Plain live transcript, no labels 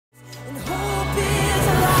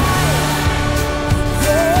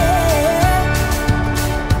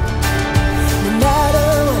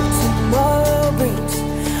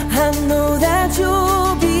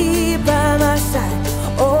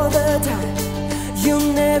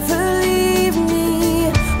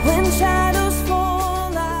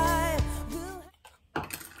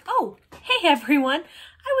everyone.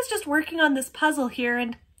 I was just working on this puzzle here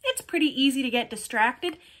and it's pretty easy to get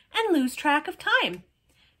distracted and lose track of time.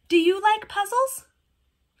 Do you like puzzles?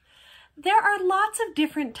 There are lots of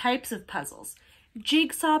different types of puzzles.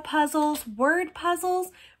 Jigsaw puzzles, word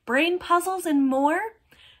puzzles, brain puzzles, and more.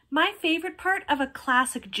 My favorite part of a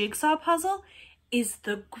classic jigsaw puzzle is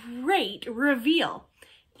the great reveal.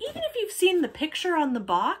 Even if you've seen the picture on the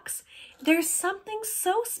box, there's something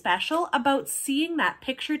so special about seeing that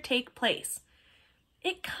picture take place.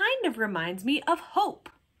 It kind of reminds me of hope.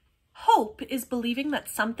 Hope is believing that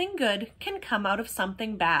something good can come out of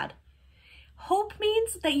something bad. Hope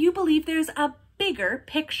means that you believe there's a bigger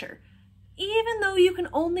picture, even though you can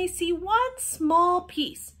only see one small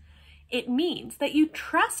piece. It means that you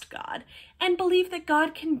trust God and believe that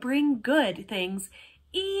God can bring good things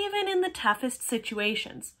even in the toughest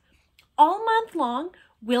situations. All month long,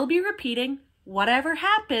 we'll be repeating, whatever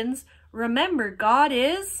happens, remember God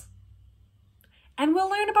is... And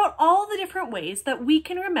we'll learn about all the different ways that we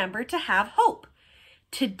can remember to have hope.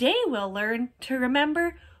 Today we'll learn to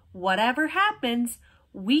remember, whatever happens,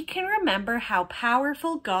 we can remember how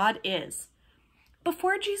powerful God is.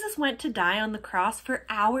 Before Jesus went to die on the cross for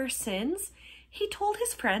our sins, he told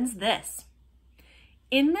his friends this: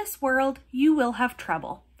 "In this world you will have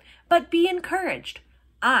trouble, but be encouraged.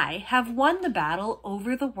 I have won the battle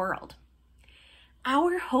over the world."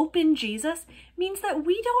 Our hope in Jesus means that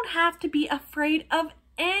we don't have to be afraid of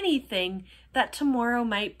anything that tomorrow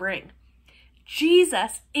might bring.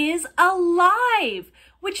 Jesus is alive,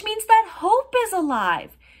 which means that hope is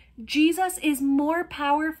alive. Jesus is more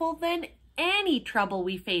powerful than any trouble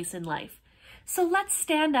we face in life. So let's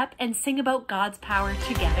stand up and sing about God's power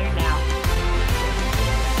together now.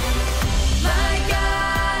 My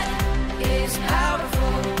God is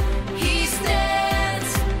powerful. He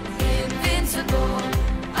stands invincible.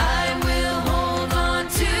 I will hold on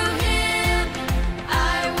to him.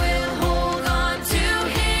 I will hold on to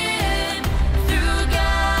him. Through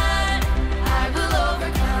God, I will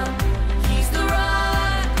overcome. He's the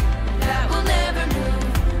rock that will never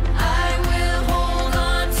move. I will hold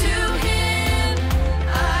on to him.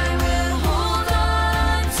 I will hold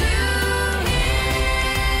on to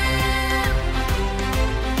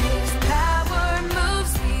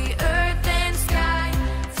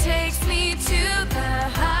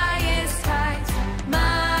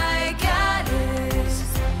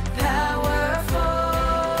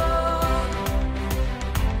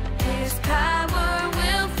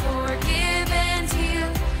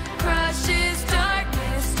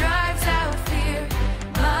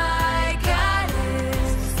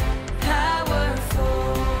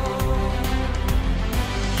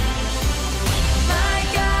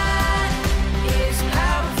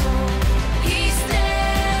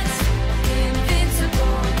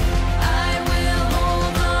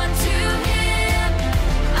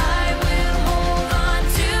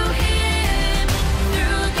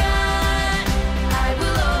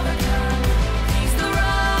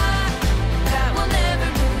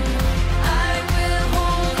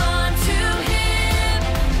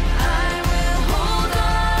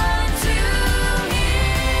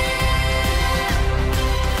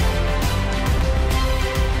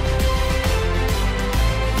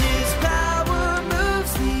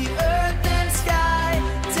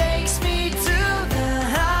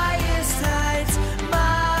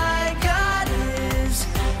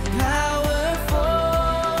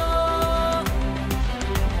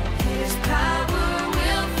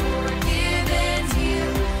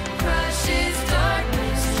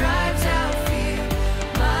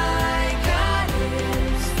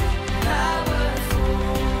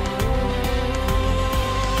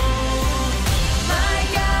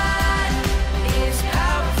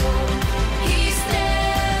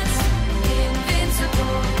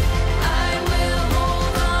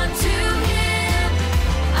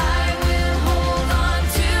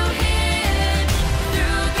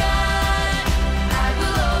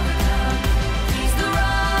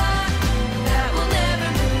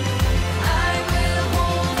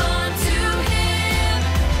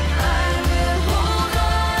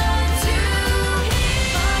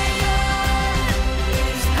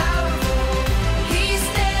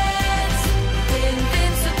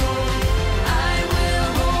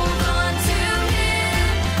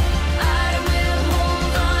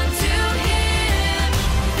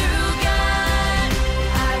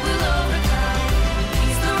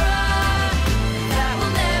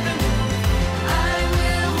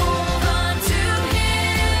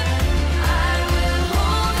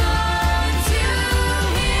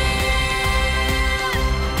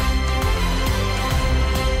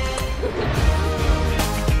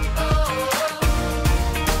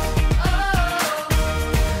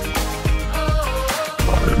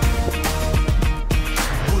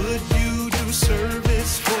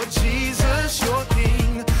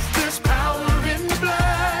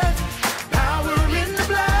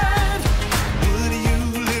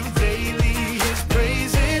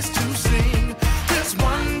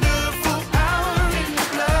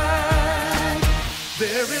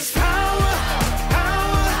There is power,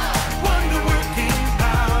 power, wonder-working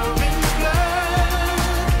power in the blood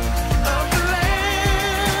of the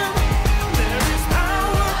Lamb. There is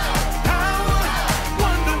power, power,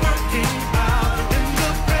 wonder-working power in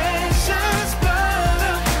the precious blood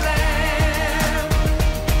of the Lamb.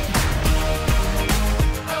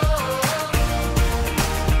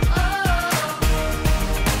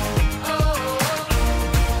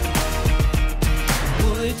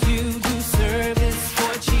 Would you do service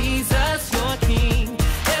for Jesus, your King?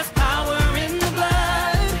 There's power in the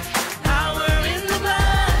blood, power in the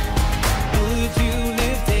blood. Would you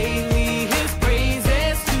live daily His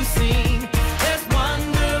praises to sing? There's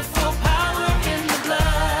wonderful power in the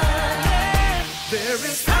blood. There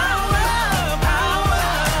is power, power,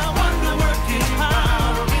 wonder-working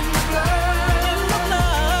power in the blood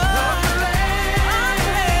of the Lamb.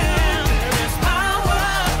 There is power,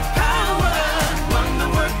 power,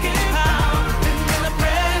 wonder-working power in the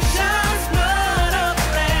precious blood of the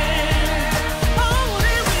Lamb. Oh,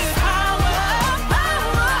 there is power,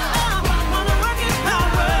 power, wonder-working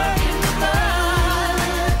power in the blood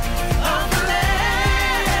of the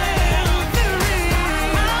Lamb. There is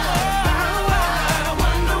power,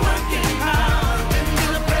 wonder-working power in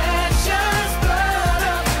the precious blood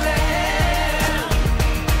of the Lamb.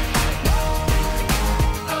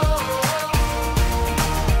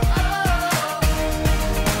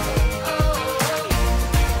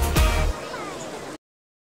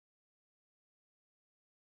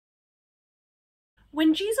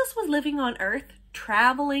 When Jesus was living on earth,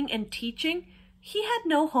 traveling and teaching, he had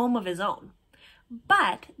no home of his own.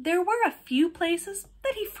 But there were a few places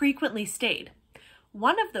that he frequently stayed.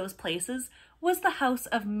 One of those places was the house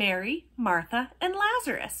of Mary, Martha, and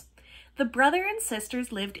Lazarus. The brother and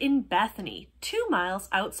sisters lived in Bethany, 2 miles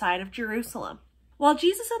outside of Jerusalem. While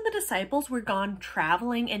Jesus and the disciples were gone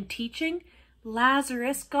traveling and teaching,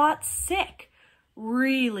 Lazarus got sick.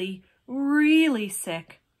 Really, really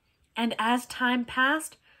sick. And as time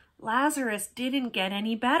passed, Lazarus didn't get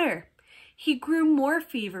any better. He grew more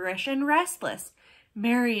feverish and restless.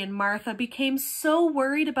 Mary and Martha became so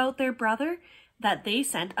worried about their brother that they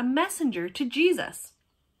sent a messenger to Jesus.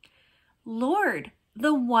 "Lord,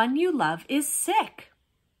 the one you love is sick."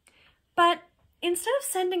 But instead of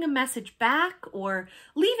sending a message back or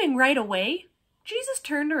leaving right away, Jesus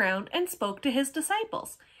turned around and spoke to his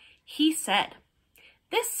disciples. He said,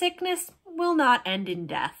 "This sickness will not end in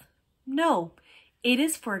death. No, it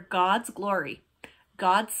is for God's glory.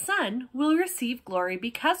 God's Son will receive glory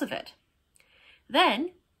because of it."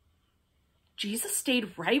 Then, Jesus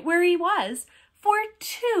stayed right where he was for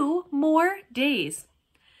 2 more days.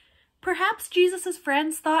 Perhaps Jesus'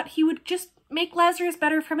 friends thought he would just make Lazarus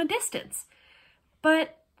better from a distance.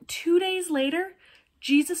 But 2 days later,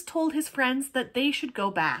 Jesus told his friends that they should go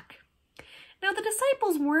back. Now, the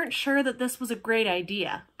disciples weren't sure that this was a great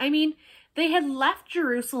idea. I mean, they had left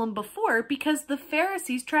Jerusalem before because the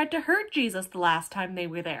Pharisees tried to hurt Jesus the last time they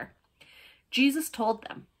were there. Jesus told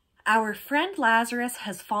them, "Our friend Lazarus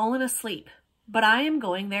has fallen asleep, but I am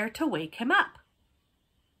going there to wake him up."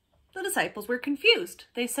 The disciples were confused.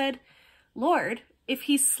 They said, "Lord, if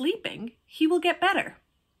he's sleeping, he will get better."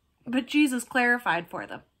 But Jesus clarified for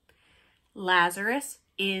them, "Lazarus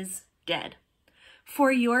is dead. For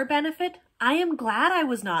your benefit, I am glad I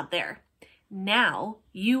was not there. Now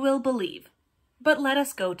you will believe, but let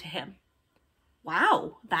us go to him."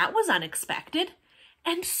 Wow, that was unexpected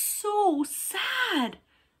and so sad.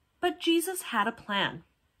 But Jesus had a plan.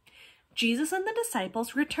 Jesus and the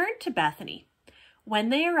disciples returned to Bethany. When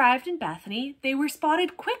they arrived in Bethany, they were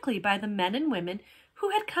spotted quickly by the men and women who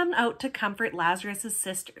had come out to comfort Lazarus'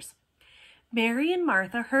 sisters. Mary and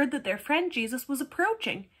Martha heard that their friend Jesus was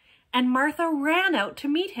approaching, and Martha ran out to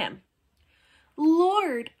meet him.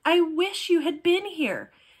 "Lord, I wish you had been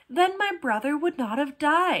here. Then my brother would not have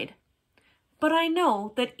died. But I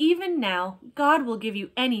know that even now God will give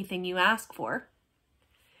you anything you ask for."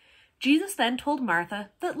 Jesus then told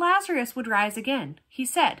Martha that Lazarus would rise again. He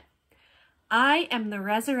said, "I am the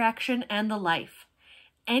resurrection and the life.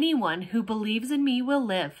 Anyone who believes in me will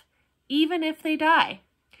live, even if they die.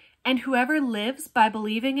 And whoever lives by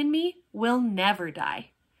believing in me will never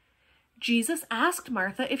die." Jesus asked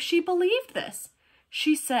Martha if she believed this.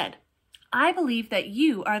 She said, "I believe that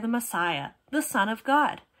you are the Messiah, the Son of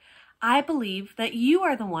God. I believe that you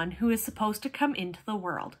are the one who is supposed to come into the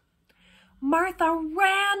world." Martha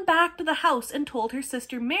ran back to the house and told her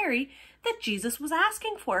sister Mary that Jesus was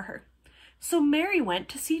asking for her. So Mary went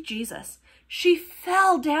to see Jesus. She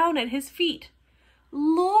fell down at his feet.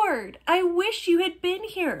 "Lord, I wish you had been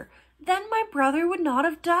here. Then my brother would not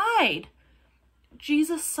have died."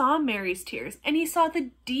 Jesus saw Mary's tears, and he saw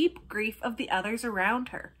the deep grief of the others around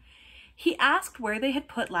her. He asked where they had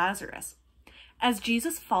put Lazarus. As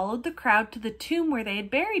Jesus followed the crowd to the tomb where they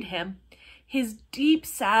had buried him, his deep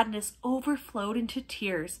sadness overflowed into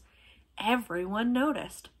tears. Everyone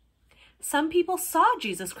noticed. Some people saw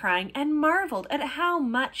Jesus crying and marveled at how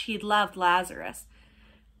much he loved Lazarus.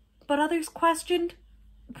 But others questioned,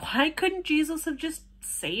 why couldn't Jesus have just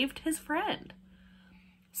saved his friend?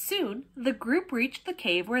 Soon, the group reached the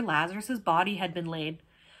cave where Lazarus' body had been laid.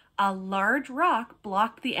 A large rock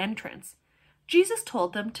blocked the entrance. Jesus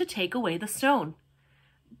told them to take away the stone.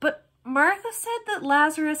 But Martha said that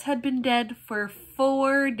Lazarus had been dead for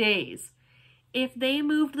 4 days. If they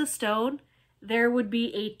moved the stone, there would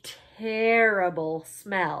be a terrible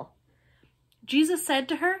smell. Jesus said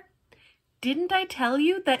to her, "Didn't I tell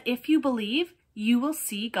you that if you believe, you will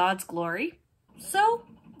see God's glory?" So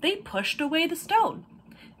they pushed away the stone.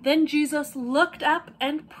 Then Jesus looked up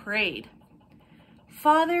and prayed.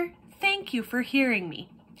 "Father, thank you for hearing me.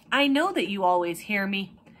 I know that you always hear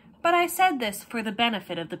me, but I said this for the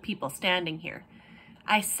benefit of the people standing here.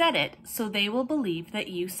 I said it so they will believe that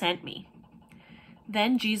you sent me."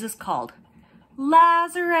 Then Jesus called,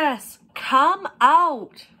 "Lazarus, come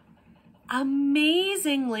out!"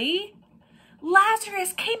 Amazingly,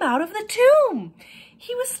 Lazarus came out of the tomb.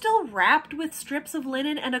 He was still wrapped with strips of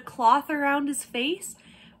linen and a cloth around his face,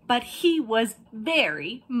 but he was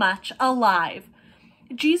very much alive.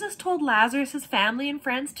 Jesus told Lazarus' family and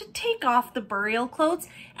friends to take off the burial clothes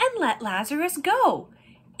and let Lazarus go.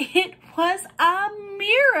 It was a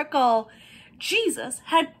miracle. Jesus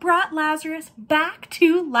had brought Lazarus back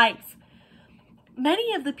to life.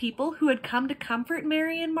 Many of the people who had come to comfort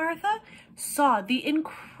Mary and Martha saw the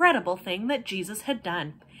incredible thing that Jesus had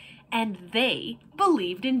done, and they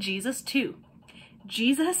believed in Jesus too.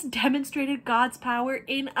 Jesus demonstrated God's power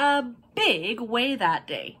in a big way that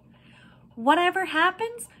day. Whatever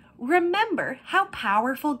happens, remember how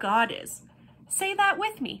powerful God is. Say that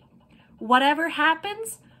with me. Whatever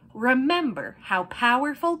happens, remember how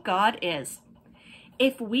powerful God is.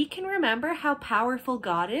 If we can remember how powerful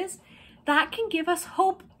God is, that can give us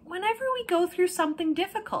hope whenever we go through something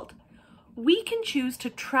difficult. We can choose to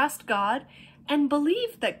trust God and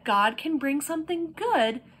believe that God can bring something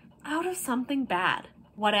good out of something bad.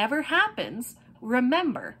 Whatever happens,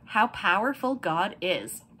 remember how powerful God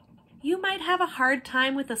is. You might have a hard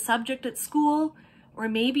time with a subject at school, or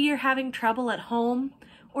maybe you're having trouble at home,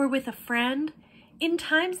 or with a friend. In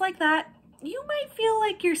times like that, you might feel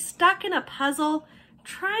like you're stuck in a puzzle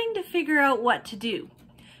trying to figure out what to do.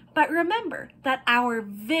 But remember that our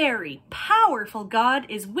very powerful God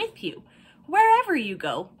is with you, wherever you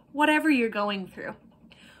go, whatever you're going through.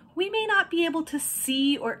 We may not be able to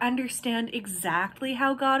see or understand exactly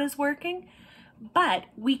how God is working, but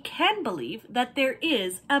we can believe that there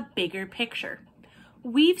is a bigger picture.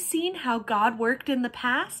 We've seen how God worked in the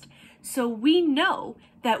past, so we know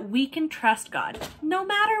that we can trust God no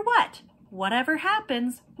matter what. Whatever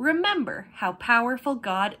happens, remember how powerful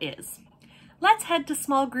God is. Let's head to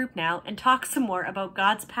small group now and talk some more about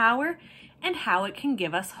God's power and how it can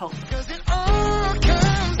give us hope.